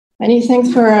Many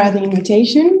thanks for the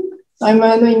invitation. I'm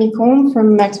Noemie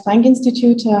from Max Planck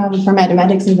Institute for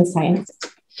Mathematics and the Sciences.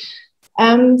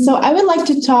 So I would like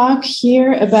to talk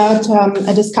here about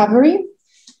a discovery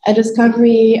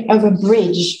of a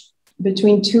bridge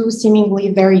between two seemingly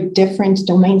very different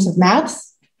domains of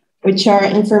maths, which are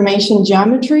information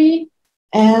geometry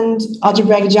and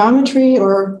algebraic geometry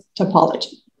or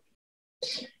topology.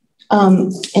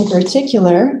 In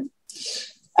particular,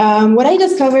 what I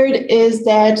discovered is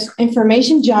that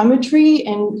information geometry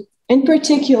and in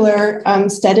particular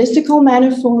statistical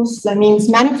manifolds, that means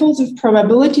manifolds of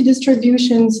probability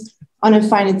distributions on a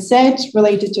finite set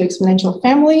related to exponential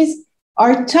families,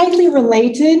 are tightly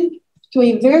related to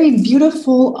a very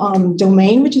beautiful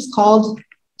domain, which is called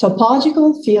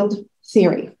topological field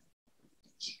theory.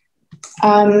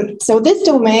 So this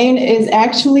domain is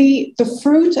actually the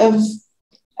fruit of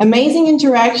amazing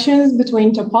interactions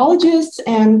between topologists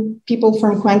and people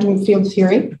from quantum field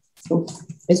theory, so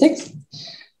physics.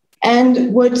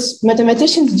 And what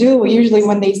mathematicians do usually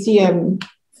when they see a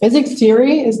physics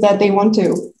theory is that they want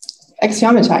to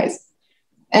axiomatize.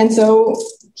 And so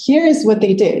here is what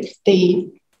they did. They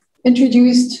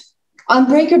introduced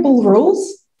unbreakable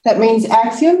rules, that means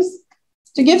axioms,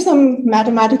 to give some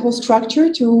mathematical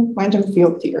structure to quantum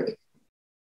field theory.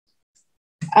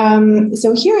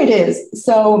 So here it is.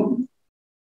 So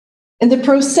in the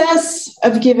process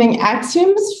of giving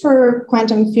axioms for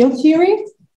quantum field theory,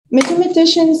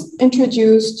 mathematicians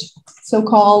introduced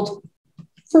so-called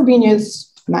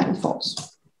Frobenius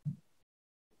manifolds.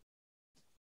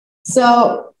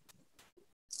 So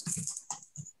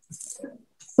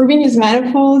Frobenius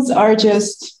manifolds are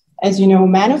just, as you know,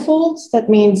 manifolds. That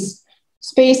means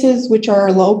spaces which are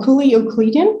locally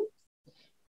Euclidean,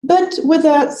 but with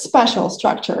a special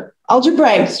structure,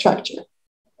 algebraic structure.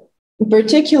 In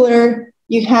particular,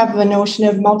 you have a notion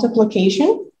of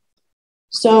multiplication.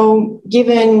 So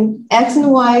given x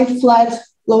and y flat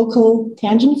local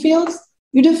tangent fields,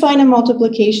 you define a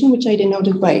multiplication, which I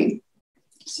denoted by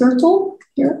circle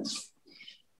here.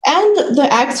 And the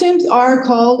axioms are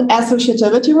called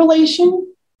associativity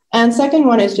relation. And second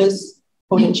one is just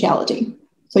potentiality.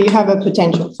 So you have a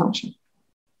potential function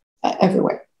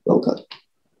everywhere locally.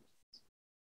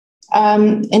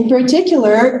 In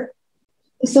particular,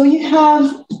 so you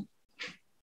have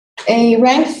a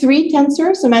rank 3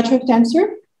 tensor, symmetric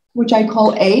tensor, which I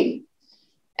call A.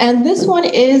 And this one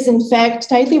is, in fact,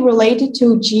 tightly related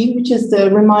to G, which is the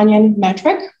Riemannian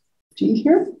metric, G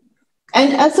here.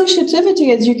 And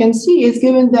associativity, as you can see, is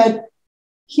given that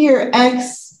here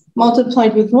x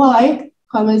multiplied with y,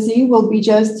 comma z, will be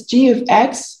just G of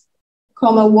x,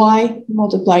 comma y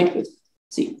multiplied with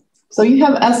z. So you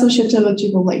have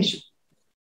associativity relation.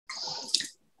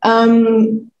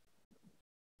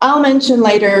 I'll mention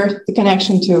later the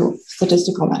connection to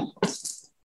statistical manifolds.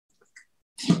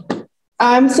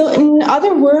 So in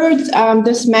other words,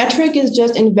 this metric is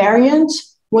just invariant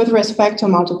with respect to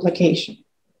multiplication.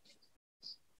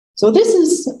 So this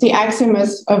is the axiom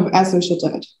of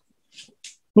associativity.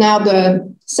 Now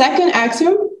the second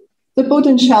axiom, the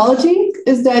potentiality,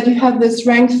 is that you have this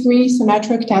rank 3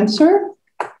 symmetric tensor,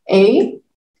 A,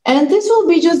 and this will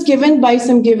be just given by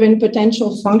some given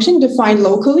potential function defined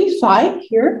locally, phi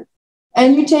here.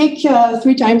 And you take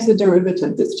 3 times the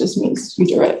derivative. This just means you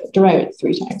derive it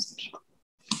 3 times.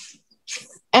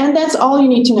 And that's all you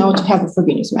need to know to have a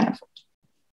Frobenius manifold.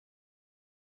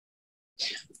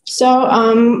 So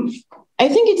I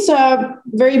think it's a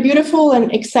very beautiful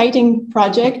and exciting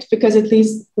project because it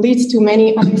leads to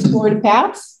many unexplored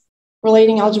paths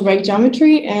relating algebraic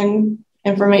geometry and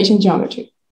information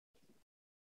geometry.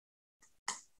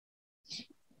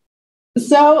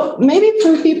 So maybe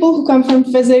for people who come from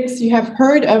physics, you have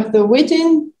heard of the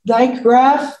Witten Dike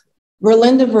graph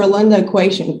Verlinde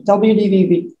equation,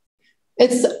 WDVV.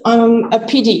 It's a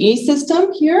PDE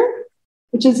system here,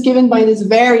 which is given by this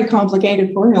very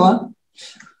complicated formula.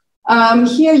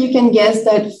 Here you can guess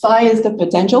that phi is the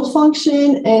potential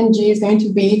function and G is going to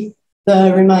be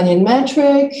the Riemannian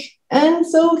metric. And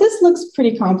so this looks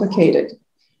pretty complicated.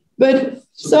 But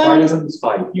so the variable is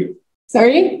phi here.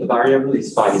 Sorry? The variable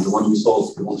is phi, the one you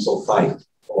solve phi.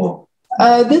 Oh.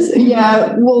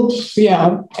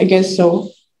 Yeah, I guess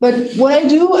so. But what I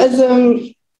do as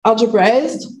an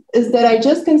algebraist is that I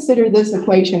just consider this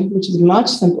equation, which is much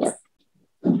simpler.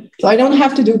 So I don't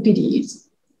have to do PDEs.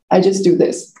 I just do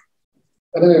this.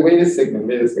 Wait a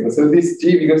second. So this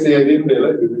G, because I didn't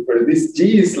realize it before, this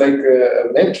G is like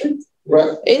a metric?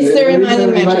 Right? It's the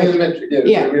Riemannian metric.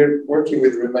 Yeah. So we're working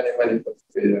with Riemannian manifolds.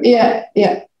 Yeah.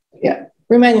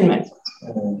 Riemannian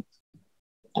manifold.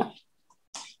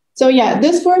 So yeah,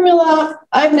 this formula,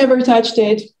 I've never touched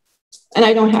it. and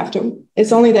I don't have to.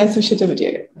 It's only the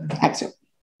associativity axiom.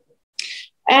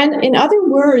 And in other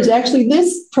words, actually,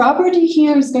 this property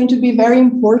here is going to be very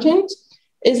important,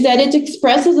 is that it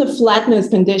expresses a flatness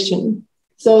condition.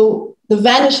 So the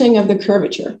vanishing of the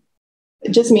curvature.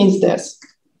 It just means this.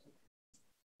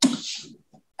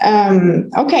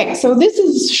 Okay, so this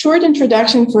is a short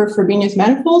introduction for Frobenius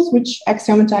manifolds, which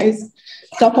axiomatize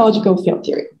topological field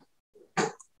theory.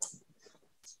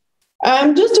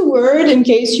 Just a word in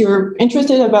case you're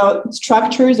interested about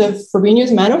structures of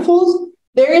Frobenius manifolds.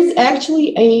 There is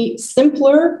actually a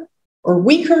simpler or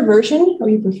weaker version, how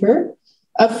you prefer,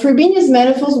 of Frobenius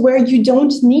manifolds where you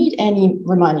don't need any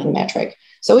Riemannian metric.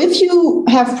 So if you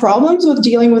have problems with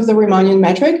dealing with the Riemannian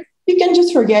metric, you can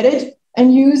just forget it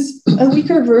and use a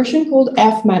weaker version called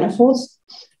F manifolds.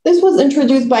 This was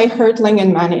introduced by Hertling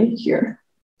and Manning here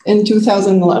in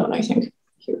 2011, I think.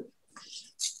 Here.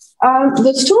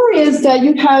 The story is that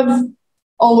you have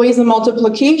always a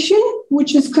multiplication,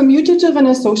 which is commutative and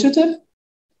associative.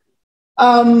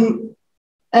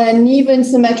 An even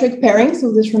symmetric pairing,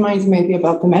 so this reminds maybe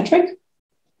about the metric.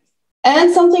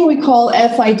 And something we call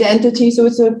F identity, so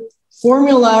it's a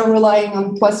formula relying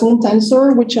on Poisson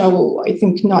tensor, which I will, I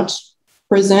think, not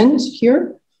present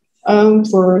here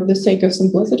for the sake of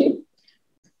simplicity.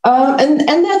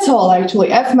 And that's all,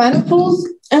 actually, F manifolds,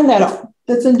 and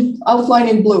that's an outline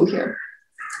in blue here.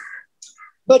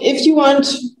 But if you want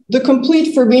the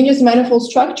complete Frobenius manifold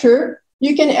structure,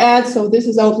 you can add, so this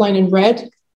is outlined in red,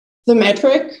 the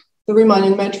metric, the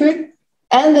Riemannian metric,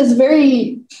 and this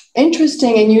very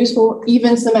interesting and useful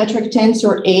even symmetric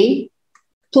tensor A,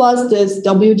 plus this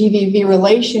WDVV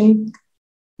relation,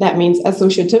 that means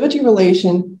associativity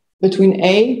relation between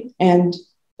A and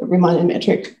the Riemannian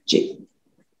metric G.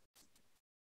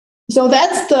 So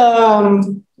that's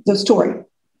the story.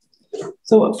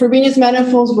 So Frobenius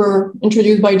manifolds were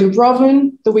introduced by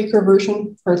Dubrovin, the weaker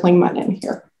version, Hertling-Manning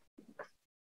here.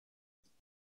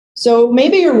 So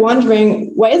maybe you're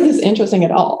wondering, why is this interesting at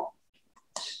all?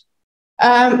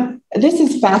 This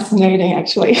is fascinating,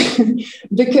 actually,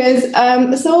 because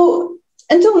so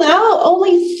until now,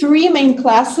 only 3 main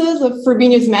classes of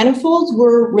Frobenius manifolds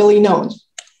were really known.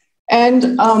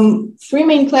 And 3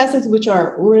 main classes which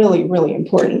are really, really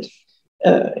important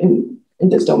in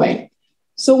this domain.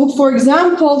 So for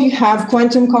example, you have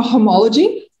quantum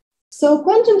cohomology. So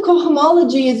quantum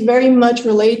cohomology is very much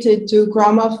related to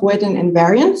Gromov, Witten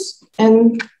invariants,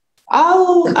 and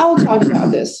I'll talk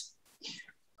about this.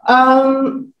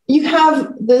 You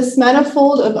have this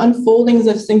manifold of unfoldings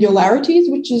of singularities,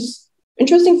 which is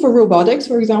interesting for robotics,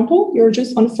 for example. You're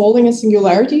just unfolding a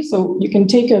singularity, so you can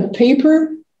take a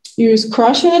paper, you just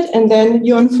crush it, and then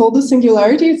you unfold the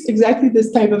singularity. It's exactly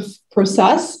this type of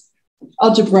process,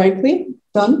 algebraically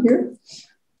done here.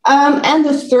 And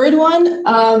the third one,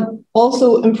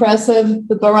 also impressive,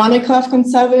 the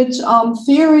Baranikov-Kontsevich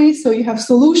theory. So you have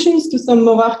solutions to some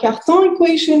Morar-Cartan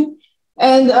equation,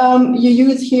 and you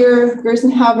use here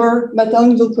Gerstenhaber,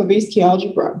 Matel-Mikulkowiecki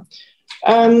algebra.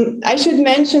 I should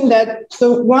mention that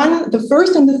the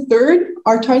first and the third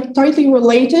are tightly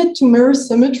related to mirror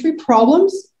symmetry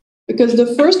problems, because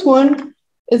the first one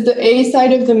is the A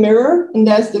side of the mirror, and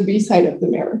that's the B side of the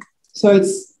mirror. So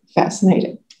it's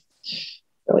fascinating.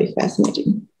 Really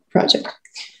fascinating project.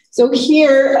 So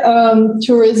here,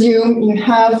 to resume, you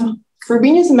have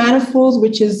Frobenius manifolds,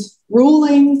 which is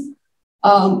rulings,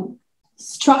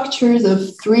 structures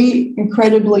of 3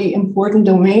 incredibly important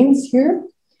domains here,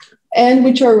 and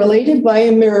which are related by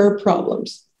mirror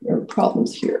problems. Mirror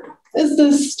problems here. This is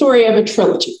the story of a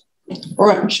trilogy,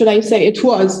 or should I say it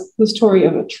was the story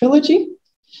of a trilogy.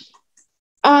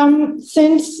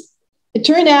 Since it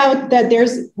turned out that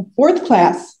there's a 4th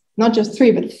class, not just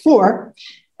 3, but 4.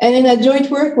 And in a joint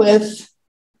work with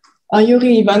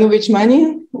Yuri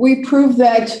Ivanovich-Mani, we proved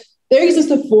that there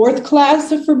exists a 4th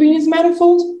class of Frobenius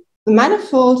manifold, the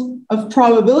manifold of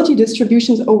probability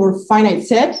distributions over finite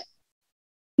set,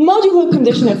 modulo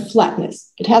condition of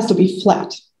flatness. It has to be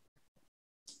flat.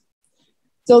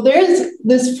 So there's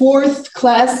this 4th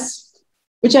class,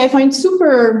 which I find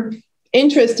super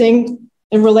interesting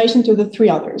in relation to the 3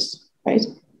 others, right?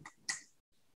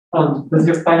 Does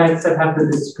your finite set have the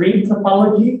discrete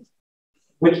topology?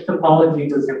 Which topology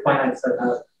does your finite set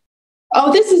have?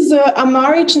 Oh, this is a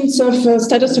Marichin's of a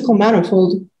statistical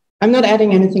manifold. I'm not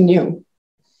adding anything new.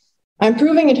 I'm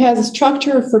proving it has a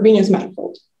structure of Frobenius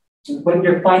manifold. When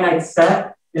your finite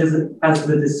set has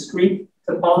the discrete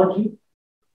topology?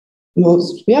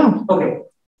 Most, yeah. Okay.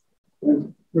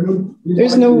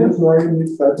 There's no. Why you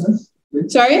need flatness?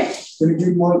 Sorry? Can you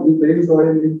give more details why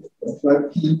you need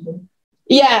flatness?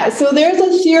 Yeah, so there's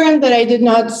a theorem that I did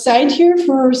not cite here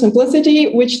for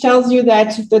simplicity, which tells you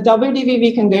that the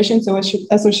WDVV condition, so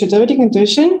associativity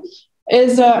condition,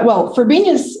 is, well,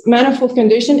 Frobenius manifold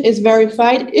condition is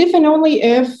verified if and only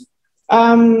if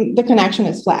the connection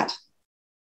is flat.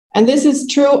 And this is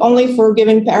true only for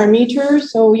given parameters.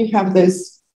 So you have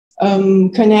this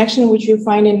connection, which you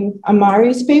find in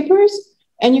Amari's papers,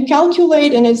 and you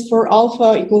calculate, and it's for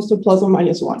alpha equals to plus or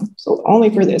minus 1. So only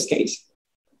for this case.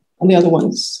 And the other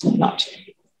ones not.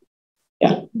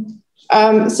 Yeah.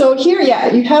 So here,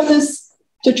 yeah, you have this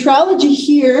tetralogy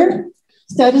here,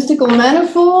 statistical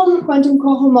manifold, quantum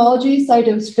cohomology, site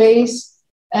of space,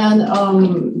 and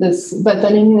this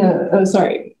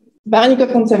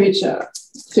Barannikov-Kontsevich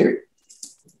theory.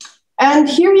 And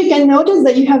here you can notice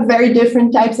that you have very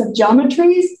different types of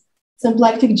geometries,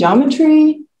 symplectic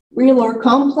geometry, real or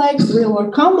complex,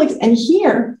 and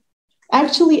here,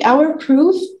 actually, our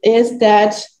proof is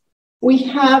that we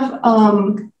have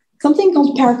something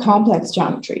called para-complex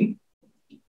geometry.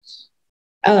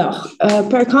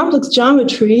 Para-complex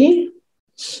geometry,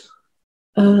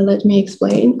 let me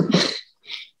explain.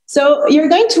 So you're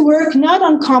going to work not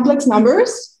on complex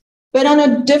numbers, but on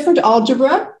a different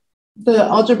algebra, the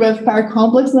algebra of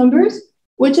para-complex numbers,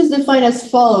 which is defined as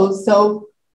follows. So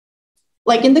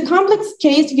like in the complex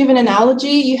case, to give an analogy,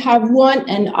 you have 1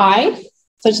 and I,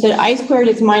 such that I squared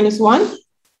is minus 1.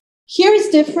 Here it's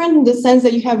different in the sense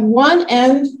that you have 1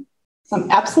 and some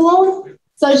epsilon,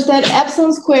 such that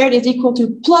epsilon squared is equal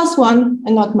to plus 1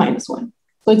 and not minus 1.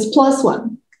 So it's plus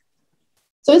 1.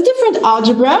 So it's different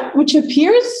algebra, which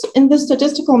appears in the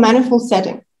statistical manifold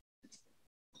setting.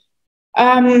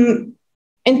 In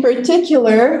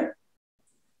particular,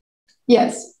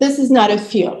 yes, this is not a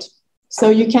field. So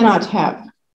you cannot have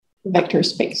vector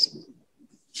space.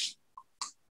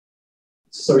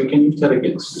 Sorry, can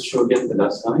you show again the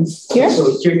last line? Here?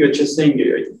 So here you're just saying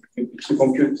if you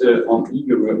compute on E,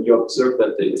 you observe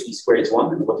that the E square is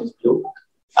 1, and what is below?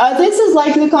 This is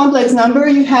like the complex number.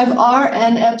 You have R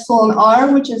and epsilon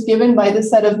R, which is given by the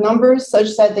set of numbers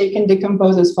such that they can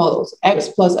decompose as follows, X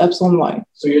plus epsilon Y.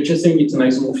 So you're just saying it's an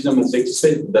isomorphism of vector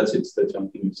space, that's it, that's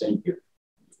something you're saying here.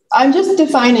 I'm just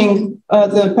defining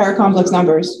the para-complex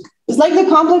numbers. It's like the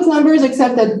complex numbers,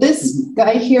 except that this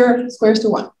guy here squares to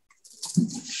 1.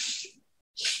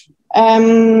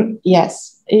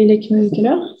 Yes. Il est quelle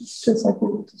heure?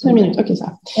 5 minutes. Okay,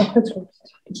 ça.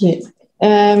 Okay.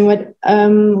 What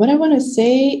I want to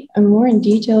say more in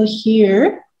detail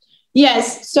here.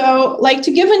 Yes. So, like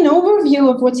to give an overview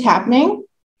of what's happening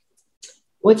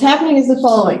is the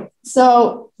following.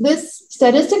 So, this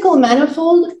statistical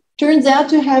manifold turns out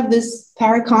to have this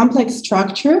para-complex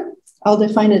structure. I'll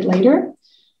define it later.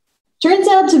 Turns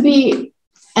out to be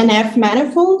an F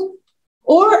manifold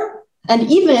and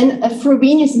even a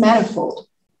Frobenius manifold.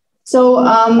 So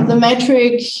the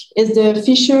metric is the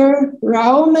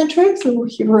Fisher-Rao metric, so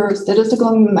here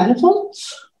statistical manifold.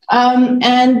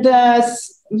 And the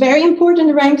very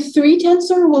important rank 3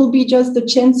 tensor will be just the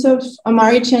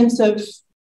Amari-Chencev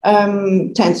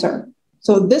tensor.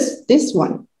 So this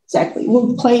one exactly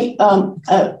will play an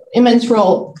immense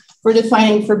role for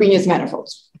defining Frobenius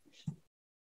manifolds.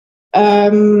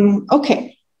 Okay.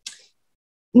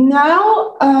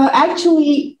 Now,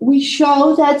 actually, we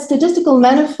show that statistical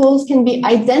manifolds can be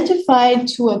identified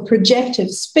to a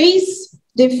projective space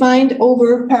defined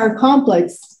over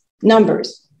para-complex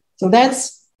numbers. So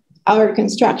that's our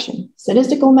construction.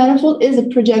 Statistical manifold is a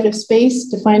projective space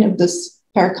defined of this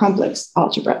para-complex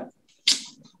algebra.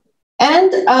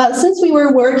 And since we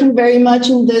were working very much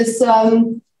in this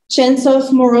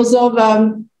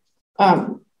Chencev-Morozov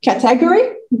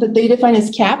category that they define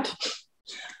as CAP,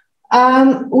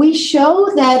 we show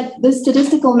that the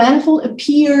statistical manifold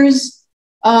appears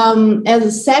as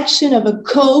a section of a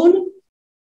cone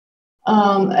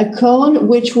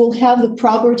which will have the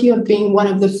property of being one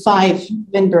of the 5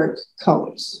 Weinberg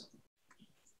cones.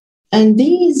 And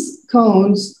these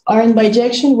cones are in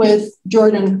bijection with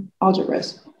Jordan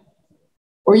algebras.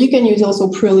 Or you can use also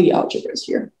Prilly algebras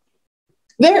here.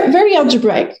 Very, very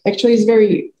algebraic, actually, it's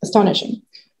very astonishing.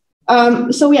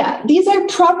 So yeah, these are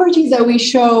properties that we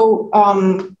show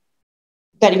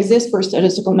that exist for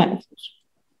statistical manifolds.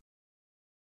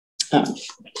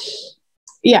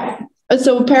 Yeah,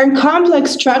 so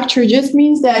para-complex structure just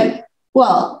means that,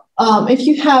 well, if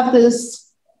you have this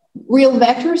real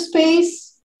vector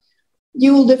space,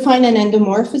 you will define an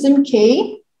endomorphism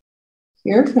K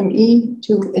here from E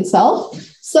to itself,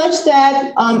 such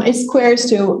that it squares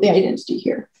to the identity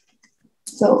here.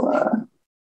 So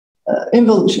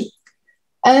involution.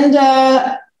 And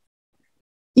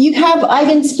you have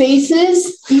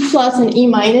eigenspaces, E plus and E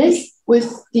minus, with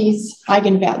these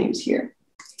eigenvalues here.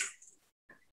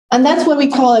 And that's what we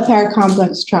call a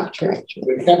para-complex structure, actually.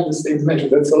 We have the same measure.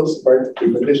 That's also part of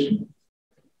the condition.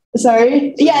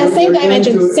 Sorry? Yeah, same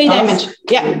dimension. Same dimension.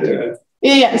 Yeah.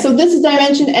 Yeah. So this is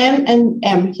dimension M and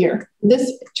M here. This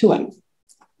 2M.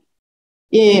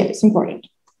 Yeah, it's important.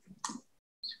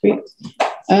 Great.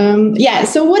 Yeah,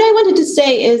 so what I wanted to say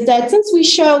is that since we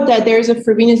showed that there's a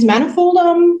Frobenius manifold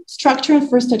structure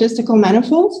for statistical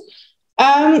manifolds,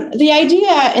 the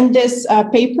idea in this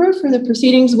paper for the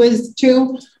proceedings was to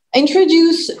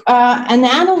introduce an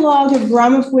analog of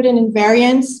Gromov Witten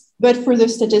invariants, but for the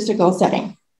statistical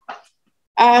setting.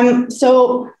 So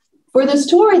for the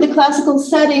story, the classical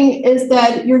setting is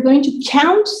that you're going to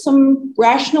count some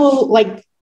rational, like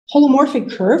holomorphic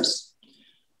curves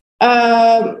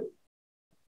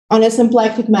on a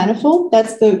symplectic manifold.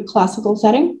 That's the classical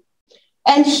setting.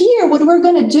 And here, what we're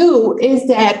going to do is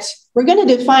that we're going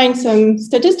to define some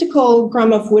statistical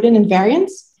Gromov Witten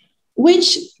invariants, which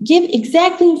give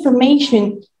exactly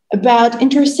information about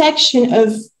intersection of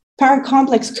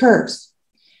para-complex curves.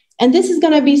 And this is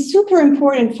going to be super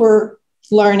important for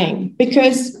learning,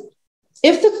 because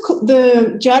if the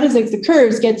geodesics, the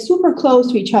curves, get super close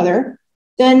to each other,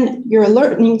 then your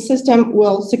learning system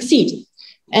will succeed.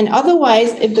 And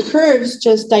otherwise, if the curves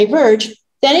just diverge,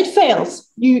 then it fails.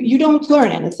 You don't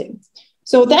learn anything.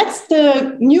 So that's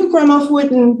the new Gromov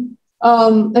Witten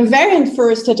invariant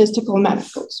for statistical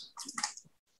manifolds.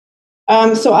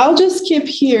 So I'll just skip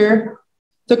here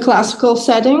the classical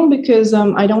setting because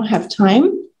I don't have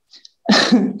time.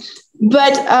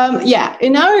 But yeah,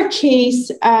 in our case,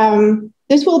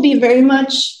 this will be very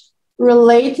much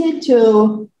related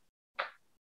to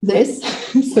this.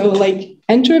 So like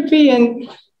entropy and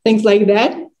things like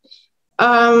that.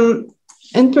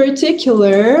 In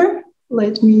particular,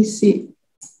 let me see.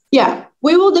 Yeah,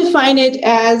 we will define it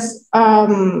as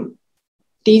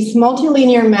these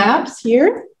multilinear maps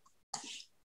here,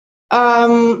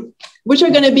 which are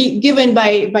going to be given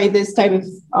by this type of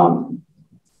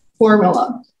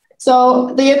formula.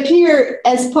 So they appear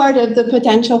as part of the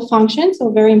potential function,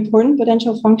 so very important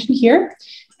potential function here,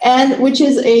 and which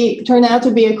is turned out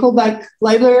to be a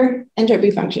Kullback-Leibler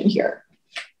entropy function here.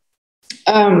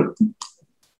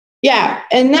 Yeah,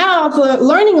 and now the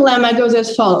learning lemma goes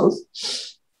as follows.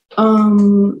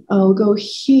 I'll go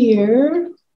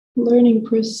here, learning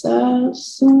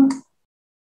process.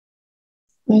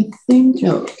 I think,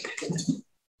 no.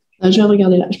 Je vais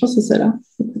regarder là, je pense que c'est ça là.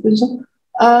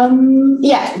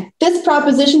 Yeah, this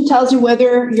proposition tells you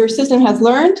whether your system has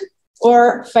learned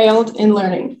or failed in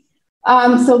learning.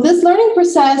 So this learning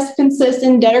process consists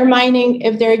in determining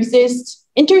if there exists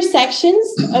intersections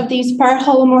of these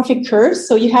para-holomorphic curves.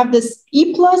 So you have this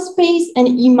E plus space and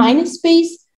E minus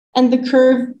space, and the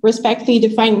curve respectively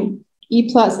define E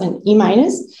plus and E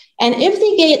minus. And if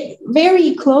they get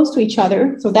very close to each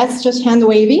other, so that's just hand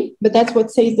wavy, but that's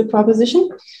what says the proposition.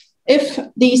 If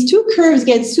these two curves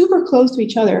get super close to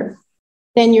each other,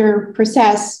 then your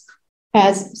process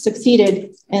has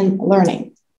succeeded in learning.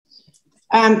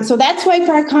 So that's why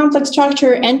para-complex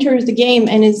structure enters the game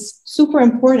and is super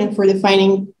important for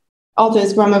defining all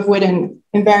this Gromov Witten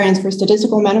invariants for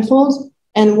statistical manifolds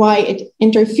and why it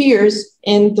interferes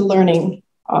in the learning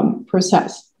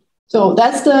process. So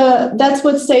that's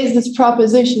what says this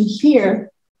proposition here.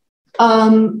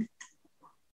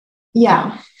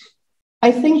 Yeah,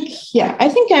 I think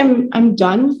I'm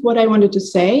done with what I wanted to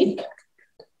say.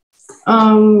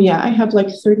 Yeah, I have like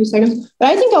 30 seconds, but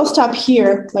I think I'll stop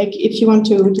here. Like if you want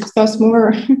to discuss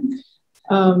more,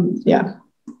 yeah,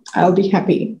 I'll be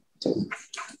happy to.